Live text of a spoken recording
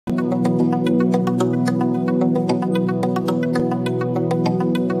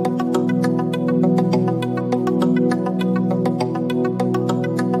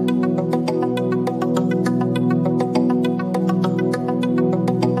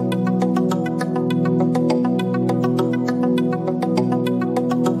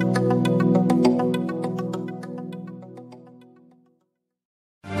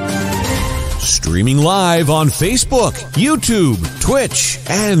live on Facebook, YouTube, Twitch,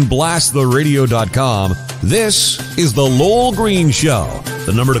 and blasttheradio.com. This is The Lowell Green Show.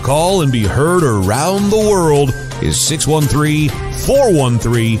 The number to call and be heard around the world is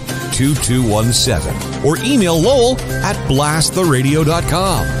 613-413-2217. Or email Lowell at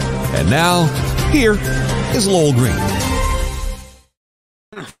blasttheradio.com. And now, here is Lowell Green.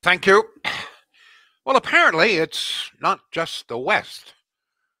 Thank you. Well, apparently it's not just the West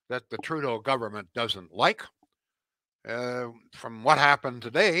that the Trudeau government doesn't like. From what happened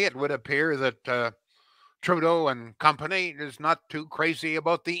today, it would appear that Trudeau and company is not too crazy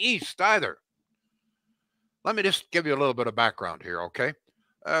about the East either. Let me just give you a little bit of background here, okay?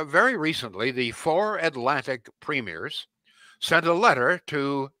 Very recently, the 4 Atlantic premiers sent a letter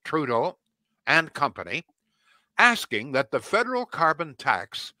to Trudeau and company asking that the federal carbon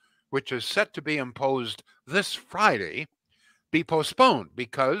tax, which is set to be imposed this Friday, be postponed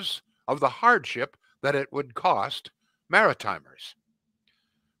because of the hardship that it would cost Maritimers.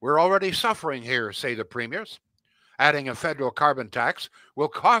 We're already suffering here, say the premiers. Adding a federal carbon tax will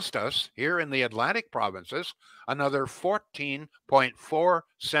cost us here in the Atlantic provinces another 14.4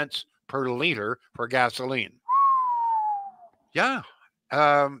 cents per liter for gasoline. Yeah,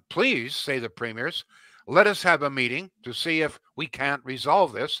 please, say the premiers, let us have a meeting to see if we can't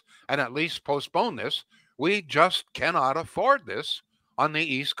resolve this and at least postpone this. We just cannot afford this on the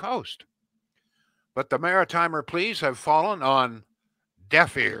East Coast. But the Maritimer pleas have fallen on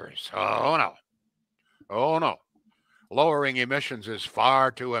deaf ears. Oh, no. Oh, no. Lowering emissions is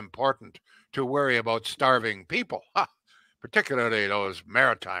far too important to worry about starving people, particularly those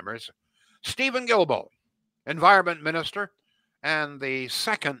Maritimers. Stephen Guilbeault, Environment Minister and the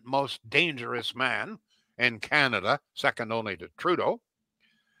second most dangerous man in Canada, second only to Trudeau,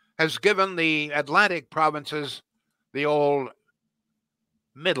 has given the Atlantic provinces the old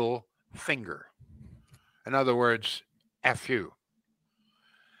middle finger. In other words, F you.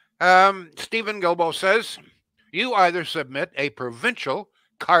 Stephen Guilbeault says, you either submit a provincial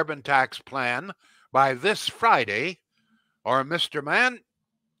carbon tax plan by this Friday, or Mr. Man,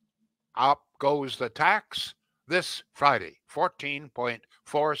 up goes the tax this Friday,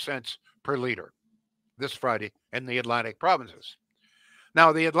 14.4 cents per liter, this Friday in the Atlantic provinces.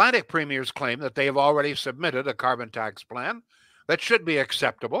 Now, the Atlantic premiers claim that they have already submitted a carbon tax plan that should be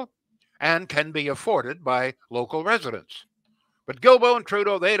acceptable and can be afforded by local residents. But Guilbeault and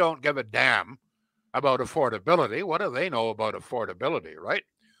Trudeau, they don't give a damn about affordability. What do they know about affordability, right?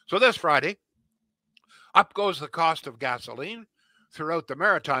 So this Friday, up goes the cost of gasoline throughout the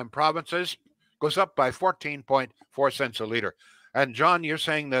maritime provinces, goes up by 14.4 cents a liter. And John, you're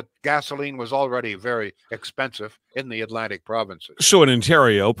saying that gasoline was already very expensive in the Atlantic provinces. So in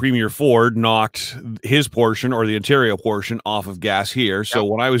Ontario, Premier Ford knocked his portion or the Ontario portion off of gas here. So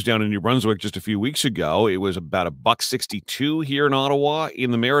when I was down in New Brunswick just a few weeks ago, it was about $1.62 here in Ottawa.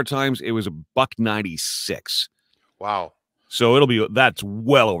 In the Maritimes, it was $1.96. Wow. So that's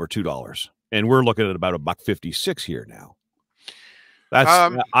well over $2. And we're looking at about $1.56 here now. That's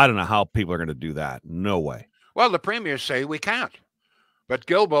I don't know how people are going to do that. No way. Well, the premiers say we can't. But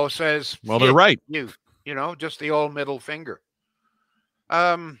Guilbeault says, well, they're right. You know, just the old middle finger.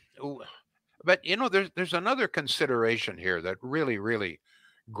 But, you know, there's another consideration here that really, really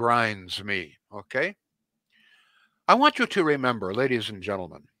grinds me, okay? I want you to remember, ladies and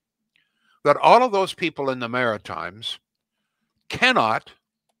gentlemen, that all of those people in the Maritimes cannot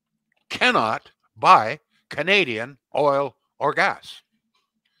buy Canadian oil or gas.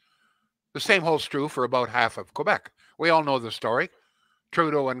 The same holds true for about half of Quebec. We all know the story.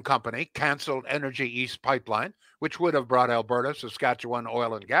 Trudeau and company canceled Energy East pipeline, which would have brought Alberta, Saskatchewan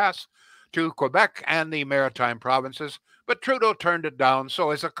oil and gas to Quebec and the maritime provinces, but Trudeau turned it down.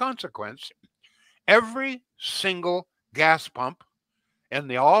 So as a consequence, every single gas pump in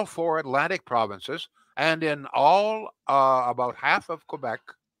the all 4 Atlantic provinces and in all about half of Quebec,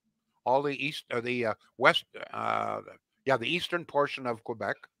 all the east or the west, the eastern portion of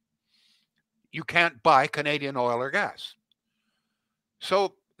Quebec, you can't buy Canadian oil or gas.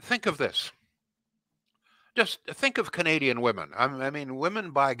 So think of this. Just think of Canadian women. I mean,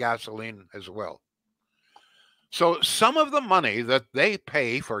 women buy gasoline as well. So some of the money that they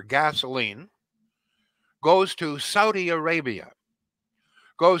pay for gasoline goes to Saudi Arabia,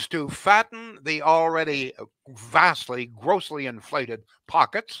 goes to fatten the already vastly, grossly inflated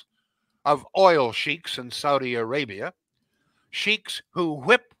pockets of oil sheiks in Saudi Arabia, sheiks who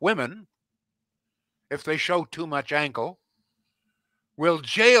whip women if they show too much ankle, will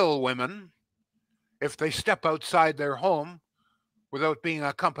jail women if they step outside their home without being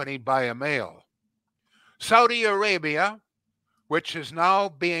accompanied by a male. Saudi Arabia which is now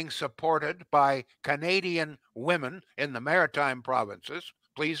being supported by Canadian women in the maritime provinces,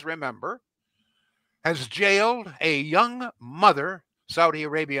 please remember, has jailed a young mother, Saudi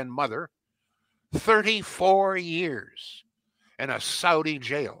Arabian mother, 34 years in a Saudi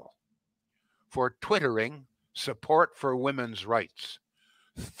jail for twittering support for women's rights.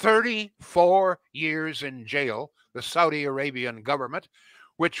 34 years in jail, the Saudi Arabian government,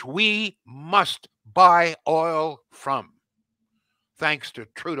 which we must buy oil from, thanks to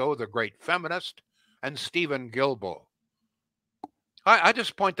Trudeau, the great feminist, and Stephen Guilbeault. I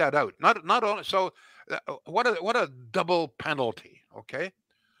just point that out. Not only so, what a double penalty. Okay,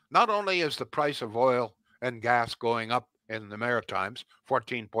 not only is the price of oil and gas going up in the Maritimes,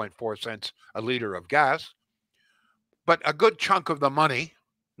 14.4 cents a liter of gas, but a good chunk of the money,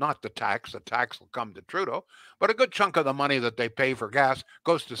 not the tax will come to Trudeau, but a good chunk of the money that they pay for gas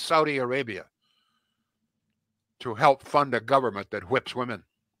goes to Saudi Arabia to help fund a government that whips women.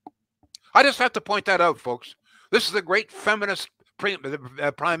 I just have to point that out, folks. This is a great feminist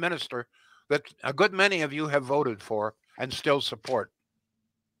prime minister that a good many of you have voted for and still support.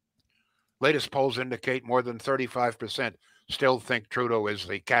 Latest polls indicate more than 35% still think Trudeau is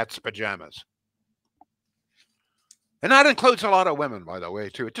the cat's pajamas. And that includes a lot of women, by the way,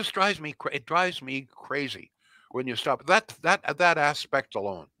 too. It just drives me crazy when you stop that aspect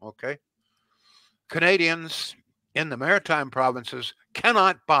alone, okay? Canadians in the maritime provinces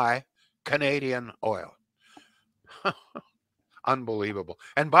cannot buy Canadian oil. Unbelievable.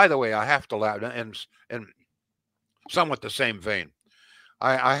 And by the way, I have to laugh, in somewhat the same vein.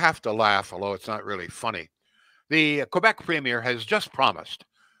 I have to laugh, although it's not really funny. The Quebec Premier has just promised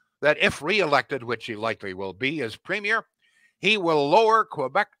that if re-elected, which he likely will be as Premier, he will lower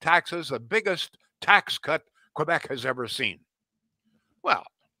Quebec taxes, the biggest tax cut Quebec has ever seen. Well,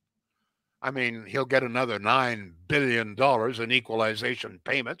 I mean, he'll get another $9 billion in equalization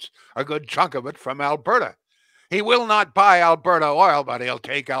payments, a good chunk of it from Alberta. He will not buy Alberta oil, but he'll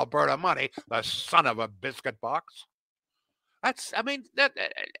take Alberta money, the son of a biscuit box.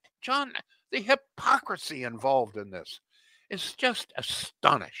 John, the hypocrisy involved in this is just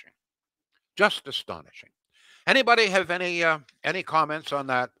astonishing. Just astonishing. Anybody have any comments on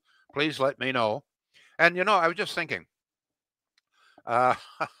that? Please let me know. And, I was just thinking,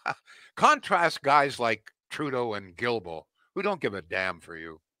 contrast guys like Trudeau and Guilbeault, who don't give a damn for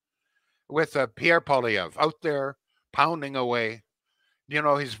you, with Pierre Poilievre out there pounding away.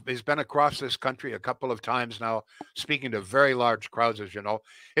 He's been across this country a couple of times now, speaking to very large crowds, as you know.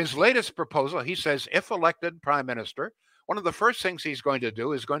 His latest proposal, he says, if elected prime minister, one of the first things he's going to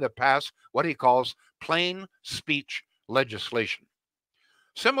do is going to pass what he calls plain speech legislation,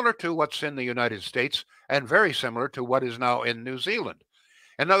 similar to what's in the United States and very similar to what is now in New Zealand.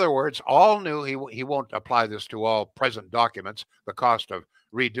 In other words, all new, he won't apply this to all present documents. The cost of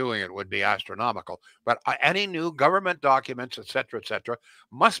redoing it would be astronomical. But any new government documents, et cetera,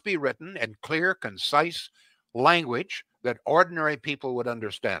 must be written in clear, concise language that ordinary people would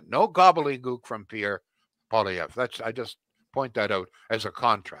understand. No gobbledygook from Pierre Poilievre. I just point that out as a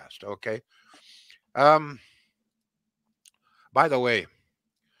contrast, okay? By the way,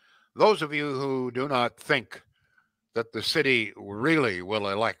 those of you who do not think that the city really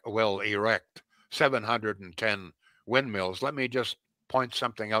will erect 710 windmills, let me just point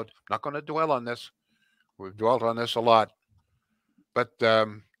something out. I'm not going to dwell on this. We've dwelt on this a lot. But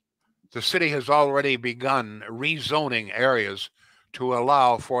the city has already begun rezoning areas to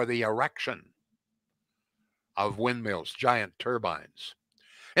allow for the erection of windmills, giant turbines.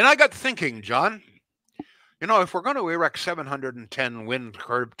 And I got thinking, John, if we're going to erect 710 wind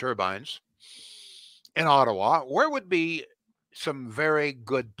turbines in Ottawa, where would be some very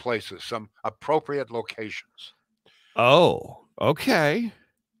good places, some appropriate locations? Oh, okay.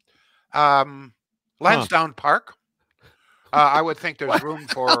 Lansdowne Park. I would think there's room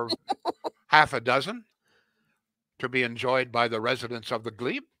for half a dozen to be enjoyed by the residents of the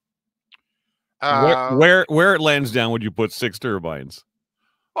glebe. Where at Lansdowne would you put 6 turbines?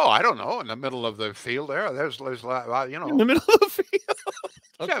 Oh, I don't know. In the middle of the field there. There's in the middle of the field.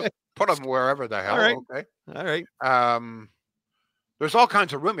 Okay. Yeah, put them wherever the hell. All right. Okay. All right. There's all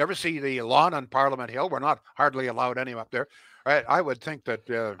kinds of room. You ever see the lawn on Parliament Hill? We're not hardly allowed any up there. Right? I would think that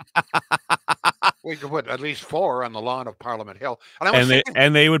we could put at least 4 on the lawn of Parliament Hill.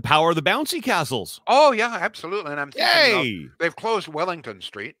 And they would power the bouncy castles. Oh yeah, absolutely. And I'm thinking, Yay! They've closed Wellington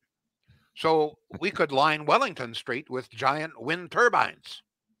Street, so we could line Wellington Street with giant wind turbines.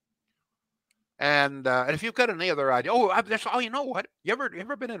 And if you've got any other idea, you know what? You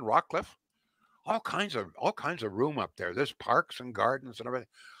ever been in Rockcliffe? All kinds of room up there. There's parks and gardens and everything.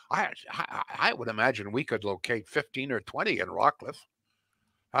 I would imagine we could locate 15 or 20 in Rockcliffe.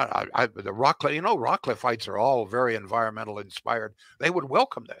 The Rockcliffe, Rockcliffeites are all very environmental inspired. They would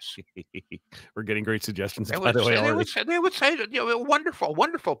welcome this. We're getting great suggestions. They By the way, would say that, wonderful,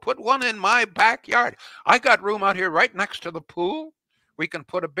 wonderful. Put one in my backyard. I got room out here right next to the pool. We can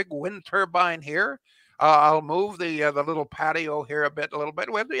put a big wind turbine here. I'll move the little patio here a little bit.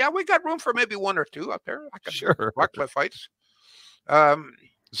 We got room for maybe one or two out there. Sure. Rockcliffeites.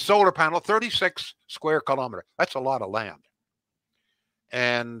 Solar panel, 36 square kilometer. That's a lot of land.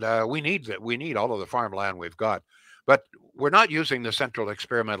 And we need that. We need all of the farmland we've got. But we're not using the Central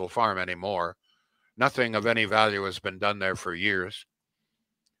Experimental Farm anymore. Nothing of any value has been done there for years.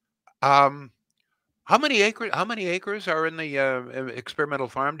 How many acres are in the experimental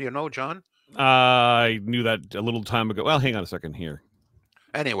farm? Do you know, John? I knew that a little time ago. Well, hang on a second here.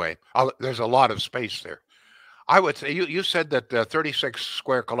 Anyway, there's a lot of space there. I would say you said that 36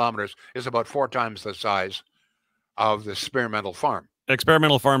 square kilometers is about 4 times the size of the experimental farm.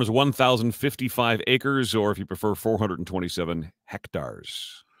 Experimental farm is 1,055 acres, or if you prefer, 427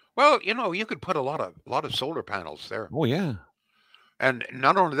 hectares. Well, you could put a lot of solar panels there. Oh, yeah. And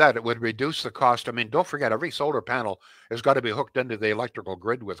not only that, it would reduce the cost. I mean, don't forget, every solar panel has got to be hooked into the electrical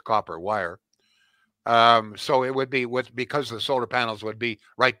grid with copper wire. So it would be because the solar panels would be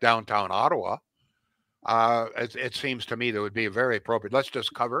right downtown Ottawa. It seems to me that would be very appropriate. Let's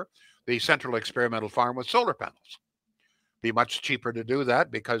just cover the Central Experimental Farm with solar panels. Be much cheaper to do that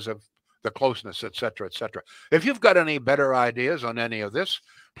because of the closeness, et cetera, et cetera. If you've got any better ideas on any of this,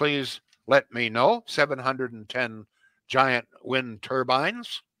 please let me know. 710 giant wind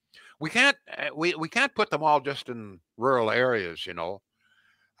turbines. We can't put them all just in rural areas,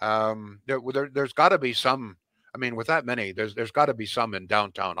 There's got to be some. I mean, with that many, there's got to be some in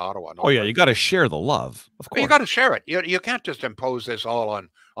downtown Ottawa. Oh yeah, you got to share the love, of course. You got to share it. You can't just impose this all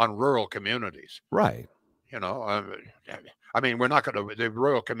on rural communities, right? I mean, we're not going to. The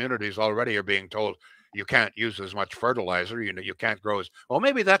rural communities already are being told you can't use as much fertilizer. You can't grow as well.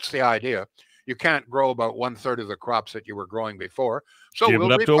 Maybe that's the idea. You can't grow about 1/3 of the crops that you were growing before. So give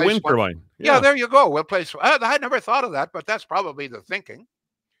it up to a wind turbine. Yeah, there you go. We'll place. I never thought of that, but that's probably the thinking.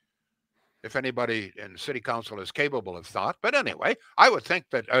 If anybody in city council is capable of thought. But anyway, I would think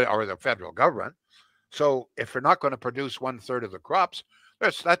that, or the federal government. So if we're not going to produce 1/3 of the crops,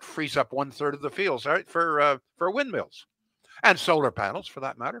 that frees up 1/3 of the fields, right, for windmills and solar panels, for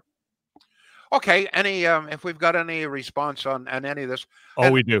that matter. Okay, if we've got any response on any of this.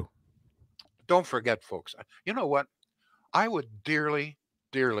 Oh, we do. Don't forget, folks. You know what? I would dearly,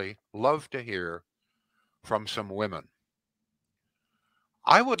 dearly love to hear from some women.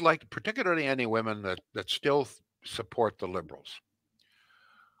 I would like, particularly any women that still support the Liberals.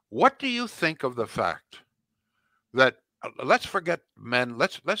 What do you think of the fact that, let's forget men,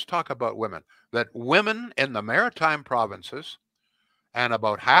 let's talk about women, that women in the maritime provinces and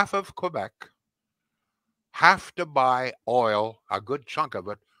about half of Quebec have to buy oil, a good chunk of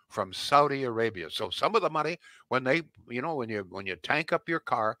it, from Saudi Arabia. So some of the money, when you tank up your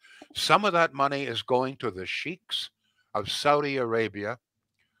car, some of that money is going to the sheiks of Saudi Arabia,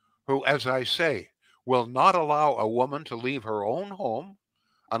 who, as I say, will not allow a woman to leave her own home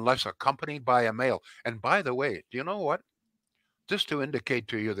unless accompanied by a male. And by the way, do you know what? Just to indicate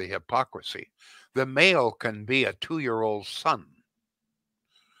to you the hypocrisy, the male can be a 2-year-old son.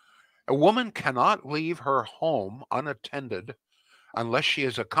 A woman cannot leave her home unattended unless she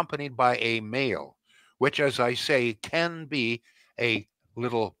is accompanied by a male, which, as I say, can be a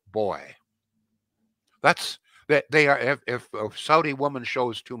little boy. That's that they are. If a Saudi woman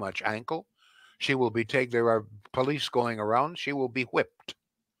shows too much ankle, she will be taken. There are police going around. She will be whipped.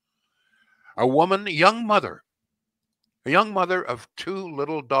 A woman, a young mother of 2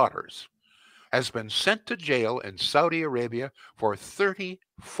 little daughters, has been sent to jail in Saudi Arabia for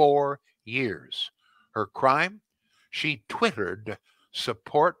 34 years. Her crime? She twittered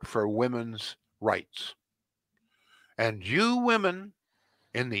support for women's rights. And you women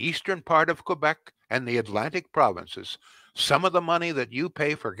in the eastern part of Quebec and the Atlantic provinces, some of the money that you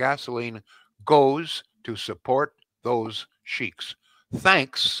pay for gasoline goes to support those sheiks.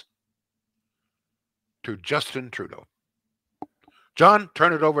 Thanks to Justin Trudeau. John,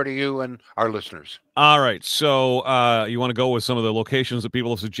 turn it over to you and our listeners. All right. So you want to go with some of the locations that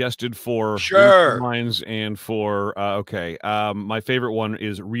people have suggested for mines and for, okay. My favorite one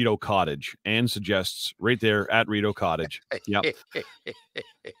is Rideau Cottage. Anne suggests right there at Rideau Cottage. Yep.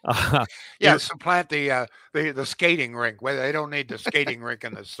 Yeah, supplant the skating rink. Where they don't need the skating rink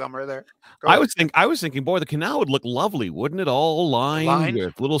in the summer there. I was thinking, boy, the canal would look lovely, wouldn't it? All lined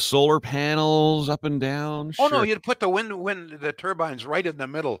with little solar panels up and down. Oh no, you'd put the turbines right in the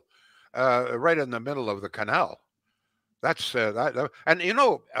middle, right in the middle of the canal. That's and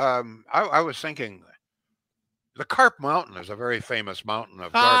I was thinking, the Carp Mountain is a very famous mountain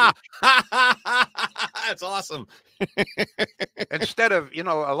of garbage. That's awesome. Instead of, a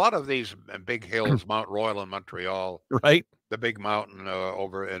lot of these big hills, Mount Royal in Montreal, right? The big mountain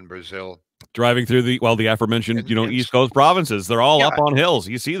over in Brazil. Driving through the aforementioned, East Coast provinces, they're all up on hills.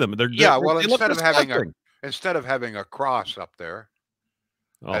 You see them. Instead of having a cross up there,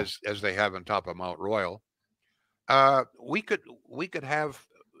 as they have on top of Mount Royal, we could have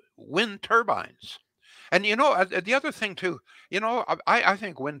wind turbines. And the other thing too, I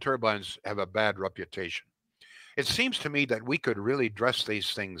think wind turbines have a bad reputation. It seems to me that we could really dress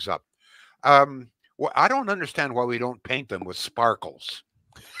these things up. Well, I don't understand why we don't paint them with sparkles.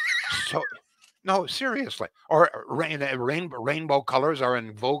 So, no, seriously. Or rainbow colors are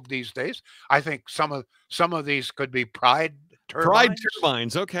in vogue these days. I think some of these could be pride turbines. Pride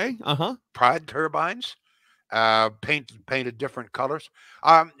turbines, okay. Pride turbines. Painted different colors.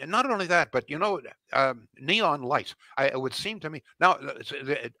 Not only that, but neon lights. It would seem to me now.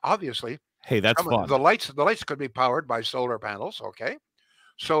 Obviously, hey, that's fun. The lights could be powered by solar panels. Okay,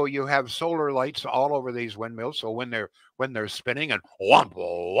 so you have solar lights all over these windmills. So when they're spinning and whomp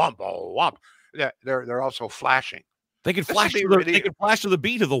whomp whomp, they're also flashing. They can flash to the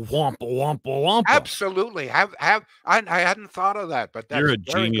beat of the whomp whomp whomp. Absolutely. I hadn't thought of that, but that's you're a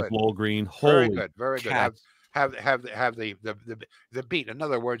genius, Lowell Green. Very good. Have the beat. In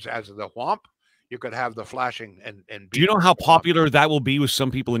other words, as the whomp, you could have the flashing and beat. Do you know how popular that will be with some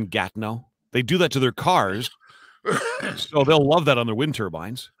people in Gatineau? They do that to their cars, so they'll love that on their wind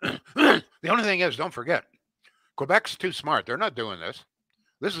turbines. The only thing is, don't forget, Quebec's too smart. They're not doing this.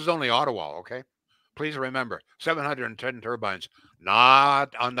 This is only Ottawa, okay? Please remember, 710 turbines,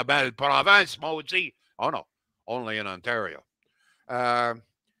 not on the Belle Province, Maudit. Oh, no, only in Ontario.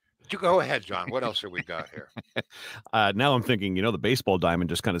 You go ahead, John. What else have we got here? Now I'm thinking, the baseball diamond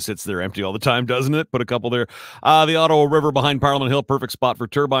just kind of sits there empty all the time, doesn't it? Put a couple there. The Ottawa River behind Parliament Hill, perfect spot for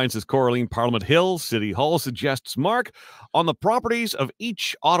turbines, says Coraline. Parliament Hill, City Hall, suggests Mark. On the properties of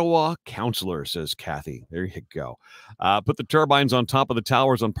each Ottawa councillor, says Kathy. There you go. Put the turbines on top of the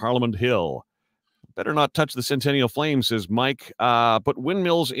towers on Parliament Hill. Better not touch the Centennial Flame, says Mike. Put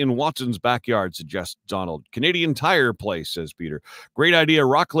windmills in Watson's backyard, suggests Donald. Canadian Tire Place, says Peter. Great idea.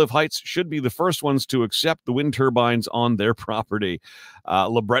 Rockcliffe Heights should be the first ones to accept the wind turbines on their property.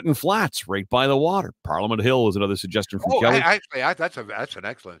 LeBreton Flats, right by the water. Parliament Hill is another suggestion from Kelly. That's an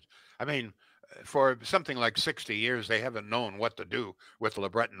excellent. I mean, for something like 60 years, they haven't known what to do with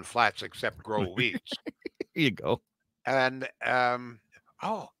LeBreton Flats except grow weeds. Here you go. And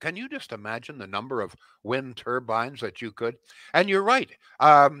can you just imagine the number of wind turbines that you could? And you're right.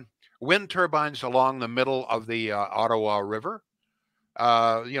 Wind turbines along the middle of the Ottawa River.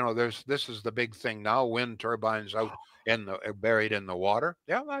 This is the big thing now. Wind turbines out buried in the water.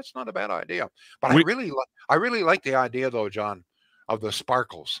 Yeah, that's not a bad idea. But I really like the idea, though, John, of the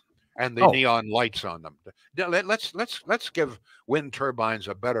sparkles and the neon lights on them. Let's give wind turbines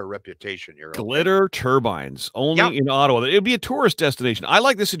a better reputation here. Glitter turbines only in Ottawa. It'd be a tourist destination. I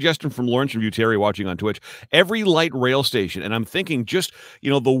like the suggestion from Lawrence from Terry watching on Twitch. Every light rail station, and I'm thinking just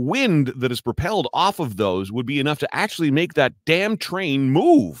the wind that is propelled off of those would be enough to actually make that damn train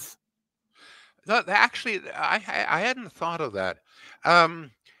move. Actually, I hadn't thought of that.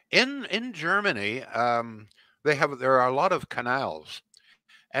 In Germany, there are a lot of canals.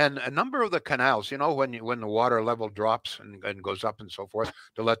 And a number of the canals, when the water level drops and goes up and so forth,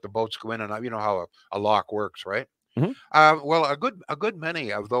 to let the boats go in and out, how a lock works, right? Mm-hmm. Well, a good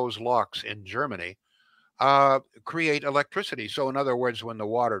many of those locks in Germany create electricity. So, in other words, when the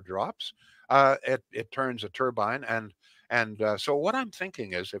water drops, it turns a turbine, and so what I'm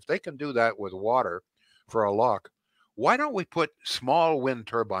thinking is, if they can do that with water for a lock, why don't we put small wind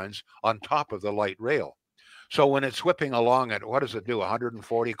turbines on top of the light rail? So when it's whipping along at, what does it do,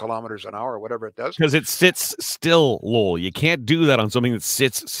 140 kilometers an hour, or whatever it does? Because it sits still, Lowell. You can't do that on something that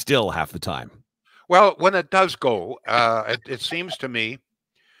sits still half the time. Well, when it does go, it seems to me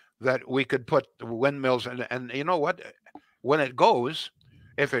that we could put windmills, and you know what? When it goes,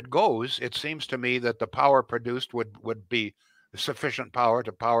 if it goes, it seems to me that the power produced would be sufficient power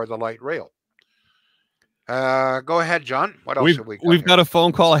to power the light rail. Go ahead, John. What else have we got? We've got a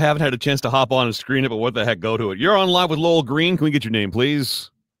phone call. I haven't had a chance to hop on and screen it, but what the heck, go to it. You're on live with Lowell Green. Can we get your name,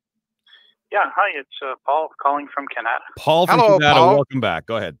 please? Yeah, hi, it's Paul calling from Canada. Paul from Hello, Canada, Paul. welcome back.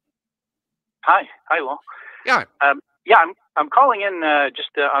 Go ahead. Hi, Lowell. Yeah. Yeah, I'm calling in just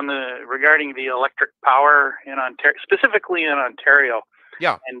on regarding the electric power in Ontario, specifically in Ontario.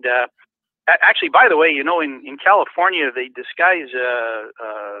 Yeah. And actually, by the way, you know, in California, they disguise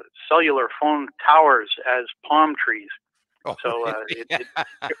cellular phone towers as palm trees. Oh, So yeah.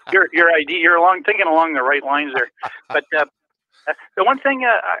 you're thinking along the right lines there. But the one thing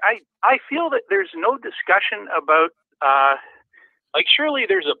I feel that there's no discussion about like surely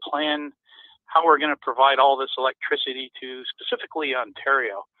there's a plan how we're going to provide all this electricity to specifically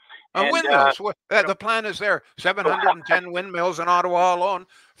Ontario. And windmills. The plan is there. 710 windmills in Ottawa alone.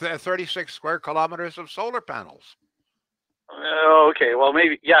 36 square kilometers of solar panels. Okay, well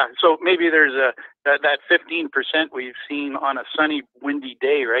maybe so maybe there's that 15% we've seen on a sunny, windy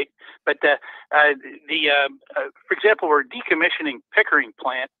day, right? But for example, we're decommissioning Pickering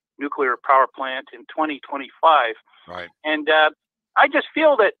nuclear power plant in 2025, right? And I just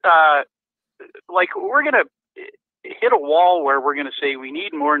feel that like we're gonna hit a wall where we're gonna say we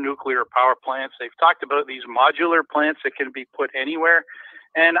need more nuclear power plants. They've talked about these modular plants that can be put anywhere.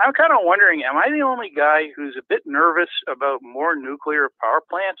 And I'm kind of wondering, am I the only guy who's a bit nervous about more nuclear power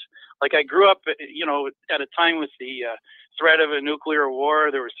plants? Like I grew up, you know, at a time with the threat of a nuclear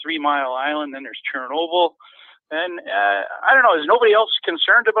war. There was 3 Mile Island, then there's Chernobyl. And I don't know, is nobody else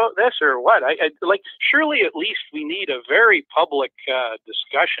concerned about this or what? I like, surely at least we need a very public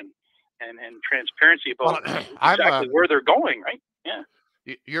discussion and transparency about exactly where they're going, right? Yeah.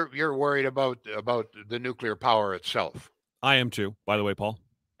 You're worried about the nuclear power itself. I am too, by the way, Paul.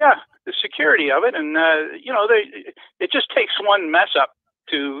 Yeah, the security of it, and you know, it just takes one mess up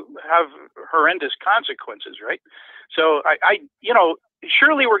to have horrendous consequences, right? So I you know,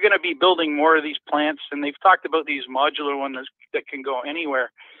 surely we're going to be building more of these plants, and they've talked about these modular ones that can go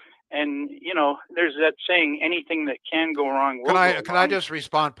anywhere. And you know, there's that saying, anything that can go wrong will go wrong. Can I just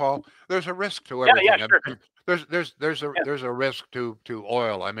respond, Paul? There's a risk to everything. Yeah, sure. There's a risk to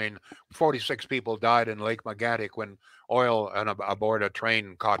oil. I mean, 46 people died in Lake Magadic when oil aboard a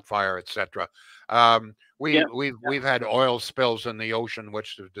train caught fire, etc. We've had oil spills in the ocean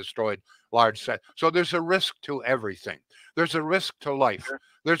which have destroyed large sets. So there's a risk to everything. There's a risk to life. Sure.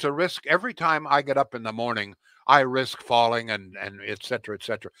 There's a risk every time I get up in the morning. I risk falling and et cetera, et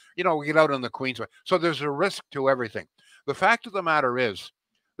cetera. You know, we get out on the Queensway. So there's a risk to everything. The fact of the matter is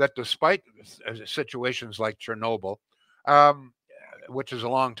that despite situations like Chernobyl, which is a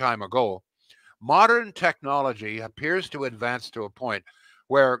long time ago, modern technology appears to advance to a point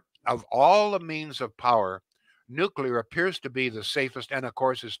where, of all the means of power, nuclear appears to be the safest and, of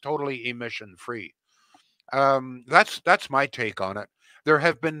course, is totally emission-free. That's my take on it. There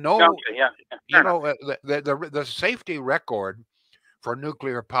have been no, you know, the safety record for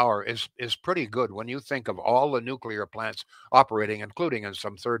nuclear power is pretty good when you think of all the nuclear plants operating, including in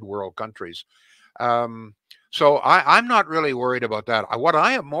some third world countries. So I'm not really worried about that. What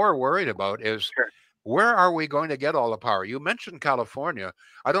I am more worried about is where are we going to get all the power? You mentioned California.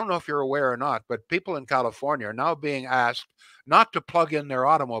 I don't know if you're aware or not, but people in California are now being asked not to plug in their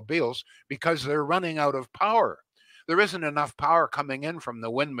automobiles because they're running out of power. There isn't enough power coming in from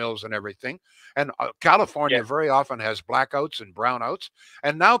the windmills and everything. And California very often has blackouts and brownouts.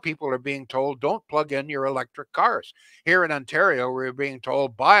 And now people are being told, don't plug in your electric cars. Here in Ontario, we're being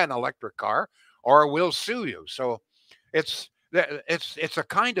told, buy an electric car or we'll sue you. So it's a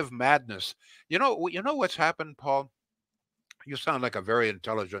kind of madness. You know what's happened, Paul? You sound like a very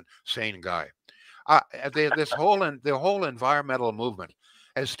intelligent, sane guy. The whole environmental movement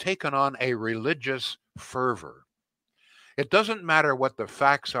has taken on a religious fervor. It doesn't matter what the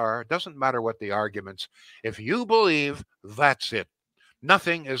facts are. It doesn't matter what the arguments. If you believe, that's it.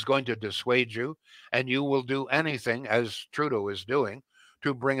 Nothing is going to dissuade you, and you will do anything, as Trudeau is doing,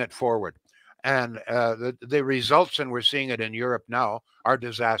 to bring it forward. And the results, and we're seeing it in Europe now, are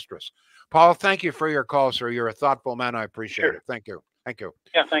disastrous. Paul, thank you for your call, sir. You're a thoughtful man. I appreciate it. Thank you. Thank you.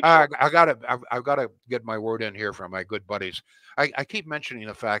 Yeah, thank you. I've got to get my word in here from my good buddies. I keep mentioning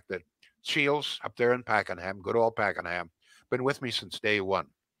the fact that Shields up there in Pakenham, good old Pakenham, been with me since day one.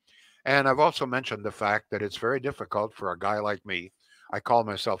 And I've also mentioned the fact that it's very difficult for a guy like me, I call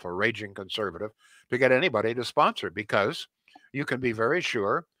myself a raging conservative, to get anybody to sponsor, because you can be very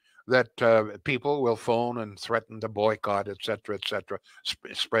sure that people will phone and threaten to boycott, et cetera,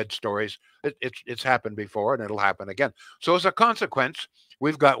 spread stories. It's happened before and it'll happen again. So as a consequence,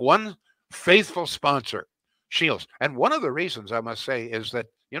 we've got one faithful sponsor, Shields. And one of the reasons, I must say, is that,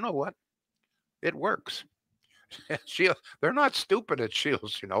 you know what? It works. Shields, they're not stupid at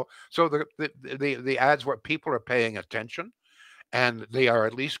Shields, you know. So the ads where people are paying attention, and they are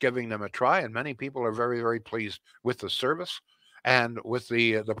at least giving them a try. And many people are very, very pleased with the service and with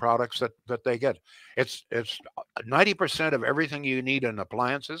the products that they get. It's 90% of everything you need in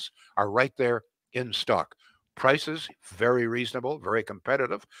appliances are right there in stock. Prices very reasonable, very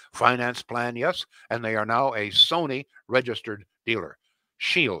competitive. Finance plan, yes, and they are now a Sony registered dealer.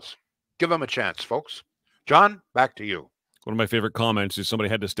 Shields, give them a chance, folks. John, back to you. One of my favorite comments is somebody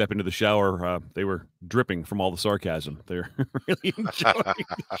had to step into the shower. They were dripping from all the sarcasm. They're really enjoying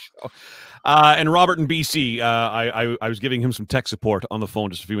the show. And Robert in BC, I was giving him some tech support on the phone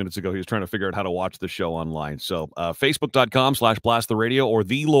just a few minutes ago. He was trying to figure out how to watch the show online. So Facebook.com/BlastTheRadio or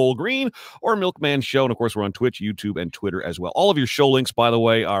The Lowell Green or Milkman Show. And of course, we're on Twitch, YouTube, and Twitter as well. All of your show links, by the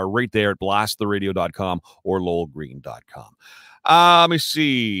way, are right there at BlastTheRadio.com or LowellGreen.com. Let me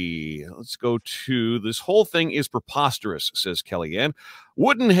see. Let's go to this whole thing is preposterous, says Kellyanne.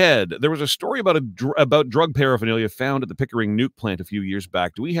 Woodenhead, there was a story about about drug paraphernalia found at the Pickering nuke plant a few years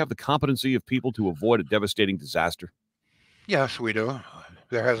back. Do we have the competency of people to avoid a devastating disaster? Yes, we do.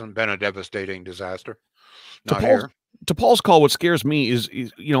 There hasn't been a devastating disaster. Not here. To Paul's call, what scares me is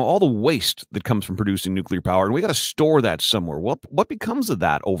all the waste that comes from producing nuclear power, and we got to store that somewhere. What becomes of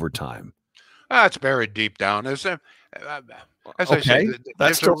that over time? It's buried deep down. As okay, I say,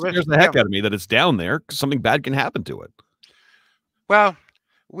 that still scares the heck out of me that it's down there because something bad can happen to it. Well,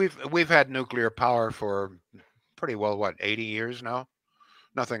 we've had nuclear power for pretty well, 80 years now?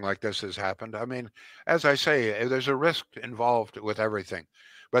 Nothing like this has happened. I mean, as I say, there's a risk involved with everything.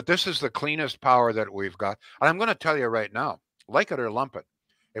 But this is the cleanest power that we've got. And I'm going to tell you right now, like it or lump it,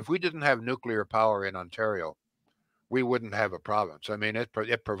 if we didn't have nuclear power in Ontario, we wouldn't have a province. I mean, it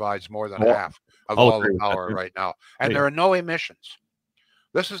provides more than half of all the power right now. And there are no emissions.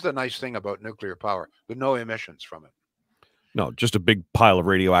 This is the nice thing about nuclear power. There are no emissions from it. No, just a big pile of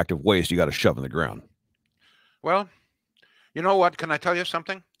radioactive waste you got to shove in the ground. Well, you know what? Can I tell you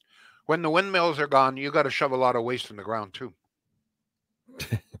something? When the windmills are gone, you got to shove a lot of waste in the ground too.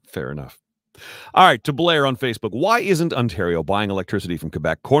 Fair enough. All right, to Blair on Facebook. Why isn't Ontario buying electricity from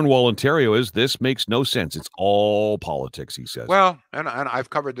Quebec? Cornwall, Ontario is. This makes no sense. It's all politics, he says. Well, and I've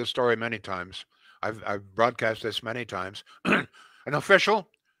covered this story many times. I've broadcast this many times. An official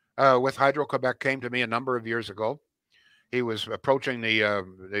with Hydro-Quebec came to me a number of years ago. He was approaching the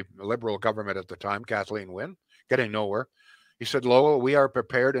Liberal government at the time, Kathleen Wynne, getting nowhere. He said, Lowell, we are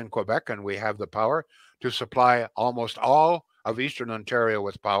prepared in Quebec and we have the power to supply almost all of Eastern Ontario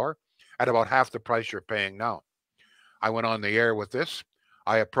with power at about half the price you're paying now. I went on the air with this.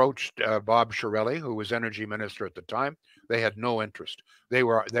 I approached Bob Shirelli, who was energy minister at the time. They had no interest. They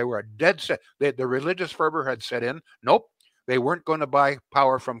were dead set. The religious fervor had set in. Nope, they weren't going to buy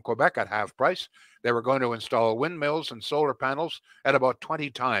power from Quebec at half price. They were going to install windmills and solar panels at about 20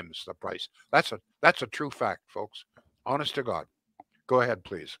 times the price. That's a true fact, folks. Honest to God. Go ahead,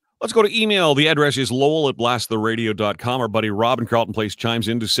 please. Let's go to email. The address is lowell@blasttheradio.com. Our buddy Rob in Carleton Place chimes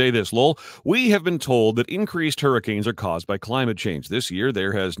in to say this. Lowell, we have been told that increased hurricanes are caused by climate change. This year,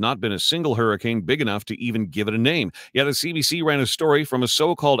 there has not been a single hurricane big enough to even give it a name. Yet the CBC ran a story from a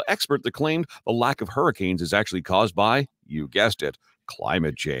so-called expert that claimed the lack of hurricanes is actually caused by, you guessed it,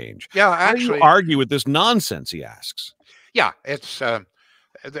 climate change. Yeah, actually. How do you argue with this nonsense, he asks? Yeah, it's...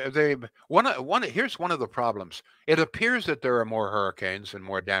 here's one of the problems. It appears that there are more hurricanes and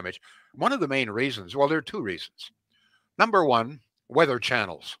more damage. One of the main reasons, well, there are two reasons. Number one, weather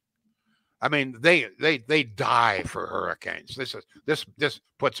channels. I mean, they die for hurricanes. This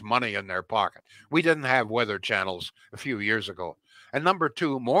puts money in their pocket. We didn't have weather channels a few years ago. And number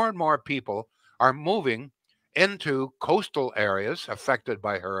two, more and more people are moving into coastal areas affected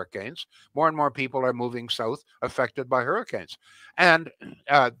by hurricanes. More and more people are moving south affected by hurricanes. And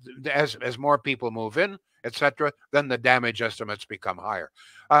as more people move in, etc., then the damage estimates become higher.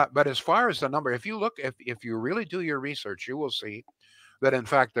 But as far as the number, if you look, if you really do your research, you will see that in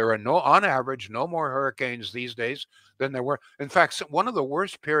fact there are on average, no more hurricanes these days than there were. In fact, one of the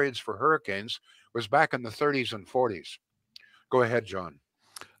worst periods for hurricanes was back in the 30s and 40s. Go ahead, John.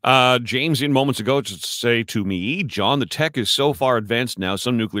 James in moments ago just say to me, John, the tech is so far advanced now,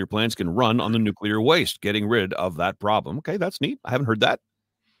 some nuclear plants can run on the nuclear waste, getting rid of that problem. Okay, that's neat. I haven't heard that.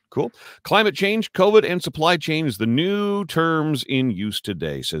 Cool. Climate change, COVID, and supply chain is the new terms in use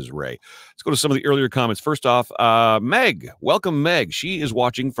today, says Ray. Let's go to some of the earlier comments. First off, Meg. Welcome, Meg. She is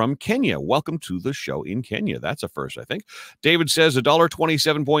watching from Kenya. Welcome to the show in Kenya. That's a first, I think. David says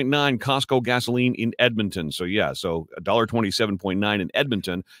 $1.27.9 Costco gasoline in Edmonton. So, yeah, so $1.27.9 in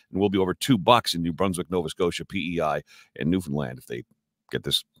Edmonton, and we'll be over $2 in New Brunswick, Nova Scotia, PEI, and Newfoundland if they get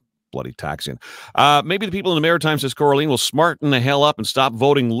this bloody tax in. Maybe the people in the Maritime, says Coraline, will smarten the hell up and stop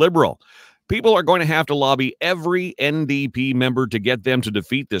voting Liberal. People are going to have to lobby every NDP member to get them to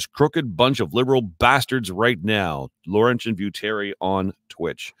defeat this crooked bunch of liberal bastards right now. Laurentian Buteri on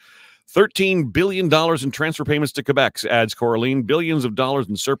Twitch. $13 billion in transfer payments to Quebec, adds Coraline. Billions of dollars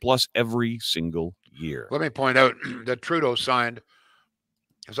in surplus every single year. Let me point out that Trudeau signed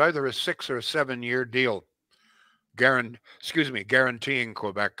is either a 6 or 7 year deal guaranteeing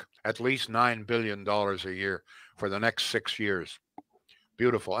Quebec at least $9 billion a year for the next 6 years.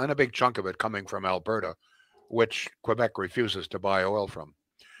 Beautiful. And a big chunk of it coming from Alberta, which Quebec refuses to buy oil from.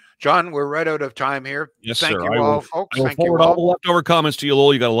 John, we're right out of time here. Yes, Thank sir. you all, folks. I will forward all the leftover comments to you,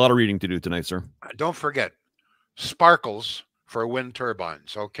 Lowell. You got a lot of reading to do tonight, sir. Don't forget, sparkles for wind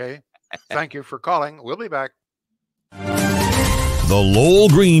turbines, okay? Thank you for calling. We'll be back. The Lowell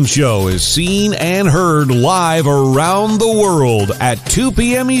Green Show is seen and heard live around the world at 2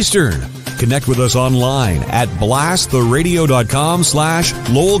 p.m. Eastern. Connect with us online at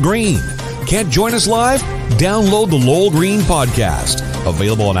blasttheradio.com/Lowell Green. Can't join us live? Download the Lowell Green podcast.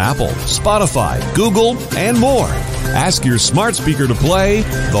 Available on Apple, Spotify, Google, and more. Ask your smart speaker to play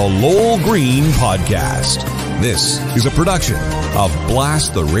the Lowell Green podcast. This is a production of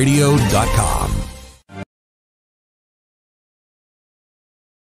blasttheradio.com.